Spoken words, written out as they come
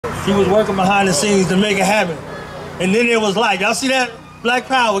She was working behind the scenes to make it happen. And then it was like, y'all see that? Black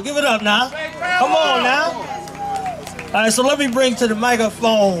Power, give it up now. Come on now. All right, so let me bring to the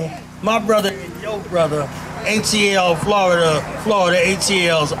microphone my brother and your brother, ATL Florida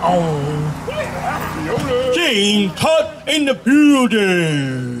ATL's own King Tut in the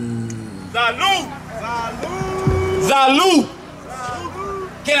building. Salute! Salute!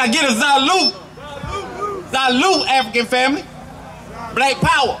 Can I get a salute? Salute, African family. Black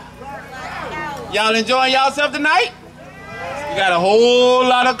Power. Y'all enjoying yourself tonight? We got a whole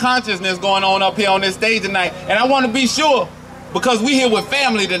lot of consciousness going on up here on this stage tonight. And I want to be sure, because we here with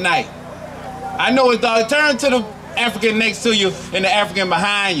family tonight. I know it's dog. Turn to the African next to you and the African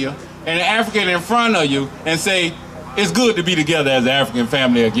behind you and the African in front of you and say, it's good to be together as an African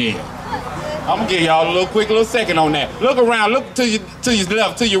family again. I'm gonna give y'all a little second on that. Look around, look to your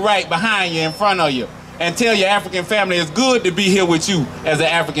left, to your right, behind you, in front of you, and tell your African family it's good to be here with you as an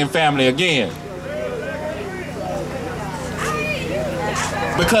African family again.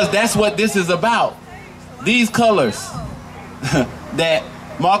 Because that's what this is about. These colors that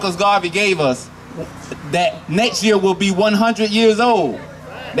Marcus Garvey gave us, that next year will be 100 years old,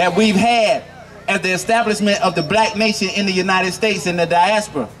 that we've had as the establishment of the black nation in the United States, in the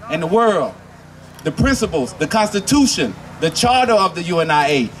diaspora, in the world. The principles, the Constitution, the charter of the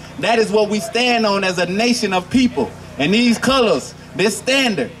UNIA, that is what we stand on as a nation of people. And these colors, this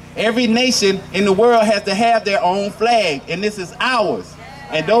standard, every nation in the world has to have their own flag, and this is ours.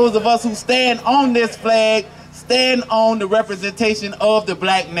 And those of us who stand on this flag stand on the representation of the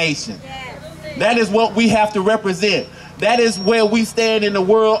black nation. That is what we have to represent. That is where we stand in the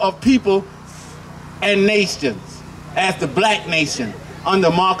world of people and nations, as the black nation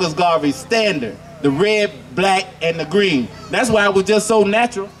under Marcus Garvey's standard, the red, black, and the green. That's why it was just so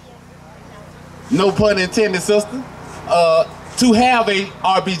natural, no pun intended, sister, to have a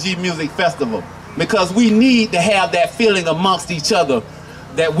RBG music festival, because we need to have that feeling amongst each other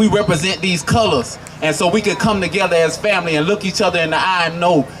that we represent these colors, and so we can come together as family and look each other in the eye and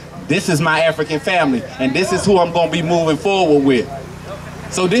know this is my African family and this is who I'm going to be moving forward with.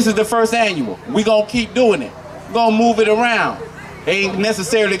 So this is the first annual. We're going to keep doing it. We're going to move it around. It ain't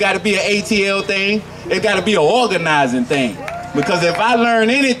necessarily got to be an ATL thing. It got to be an organizing thing. Because if I learn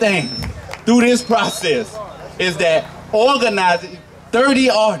anything through this process, is that organizing 30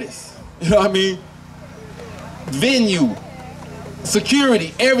 artists, you know what I mean? Venue,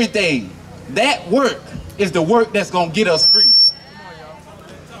 security, everything. That work is the work that's going to get us free.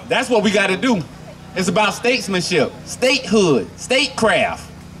 That's what we got to do. It's about statesmanship, statehood, statecraft.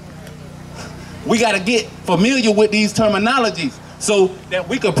 We got to get familiar with these terminologies so that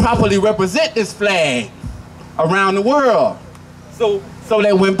we can properly represent this flag around the world. So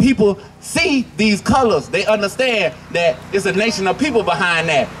that when people see these colors, they understand that it's a nation of people behind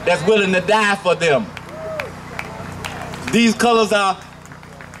that that's willing to die for them. These colors are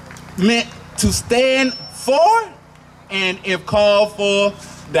meant to stand for, and if called for,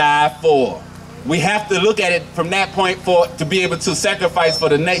 die for. We have to look at it from that point to be able to sacrifice for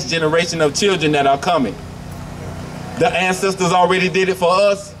the next generation of children that are coming. The ancestors already did it for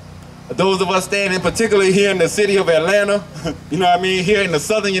us. Those of us standing particularly here in the city of Atlanta, you know what I mean, here in the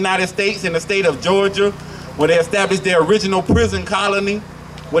southern United States, in the state of Georgia, where they established their original prison colony,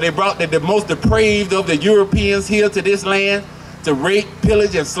 where they brought the most depraved of the Europeans here to this land to rape,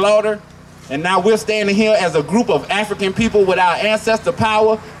 pillage, and slaughter. And now we're standing here as a group of African people with our ancestor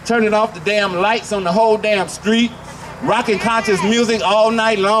power, turning off the damn lights on the whole damn street, rocking conscious music all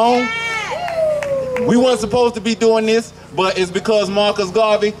night long. We weren't supposed to be doing this, but it's because Marcus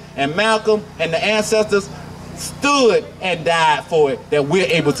Garvey and Malcolm and the ancestors stood and died for it that we're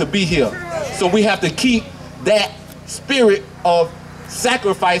able to be here. So we have to keep that spirit of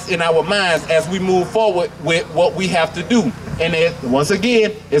sacrifice in our minds as we move forward with what we have to do. And it, once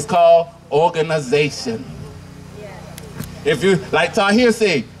again, it's called organization. If you, like Tahir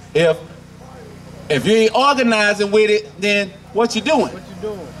said, if you ain't organizing with it, then what you doing? What you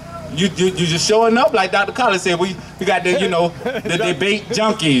doing? You just showing up, like Dr. Collins said. We got the, you know, the debate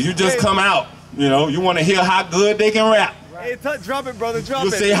junkies. You just come out, you know. You want to hear how good they can rap. Hey, drop it, brother, drop it.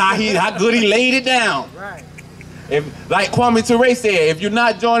 You say how good he laid it down. Right. If, like Kwame Ture said, if you're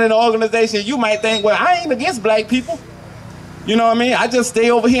not joining the organization, you might think, well, I ain't against black people. You know what I mean? I just stay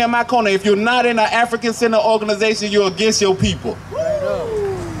over here in my corner. If you're not in an African Center organization, you're against your people.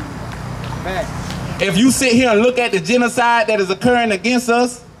 If you sit here and look at the genocide that is occurring against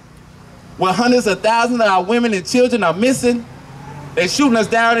us, where hundreds of thousands of our women and children are missing, they're shooting us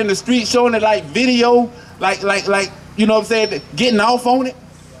down in the street, showing it like video, like you know what I'm saying, getting off on it.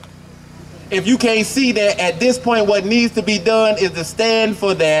 if you can't see that at this point what needs to be done is to stand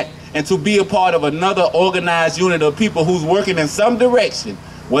for that and to be a part of another organized unit of people who's working in some direction,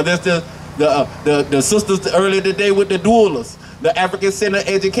 whether it's the sisters earlier today with the doulas, the African Center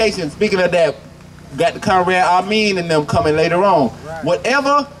Education. Speaking of that, got the Conrad Armin and them coming later on. Right.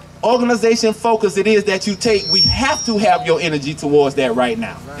 Whatever organization focus it is that you take, we have to have your energy towards that right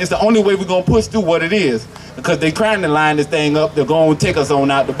now. Right. It's the only way we're going to push through what it is, because they're trying to line this thing up. They're going to take us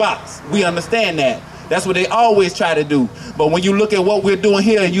on out the box. We understand that. That's what they always try to do. But when you look at what we're doing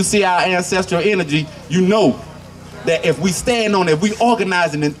here and you see our ancestral energy, you know that if we stand on it, if we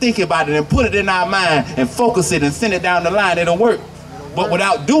organize it and think about it and put it in our mind and focus it and send it down the line, it'll work. But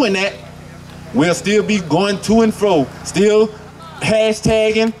without doing that, we'll still be going to and fro, still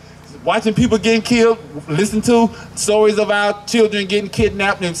hashtagging, watching people getting killed, listen to stories of our children getting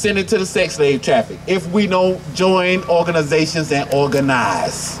kidnapped and sent into the sex slave traffic. If we don't join organizations and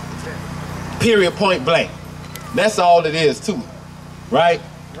organize. Period, point blank. That's all it is too, right?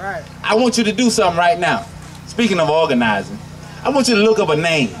 Right. I want you to do something right now. Speaking of organizing, I want you to look up a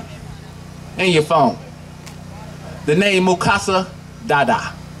name in your phone. The name Mukasa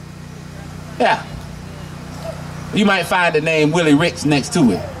Dada. Yeah. You might find the name Willie Ricks next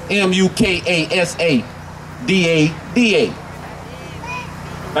to it. M-U-K-A-S-A-D-A-D-A.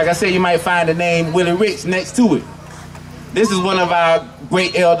 Like I said, you might find the name Willie Ricks next to it. This is one of our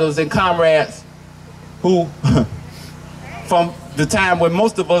great elders and comrades who, from the time when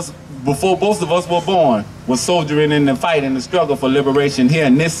most of us, before most of us were born, was soldiering in the fight and the struggle for liberation here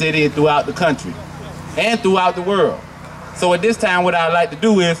in this city and throughout the country and throughout the world. So at this time, what I'd like to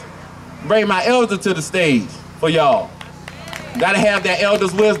do is bring my elder to the stage for y'all. Gotta have that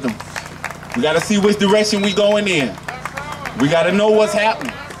elder's wisdom. We gotta see which direction we going in. We gotta know what's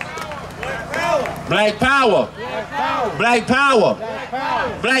happening. Black power. Black power. Black power.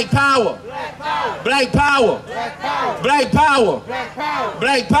 Black power. Black power. Black power. Black power.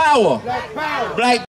 Black power. Black power. Black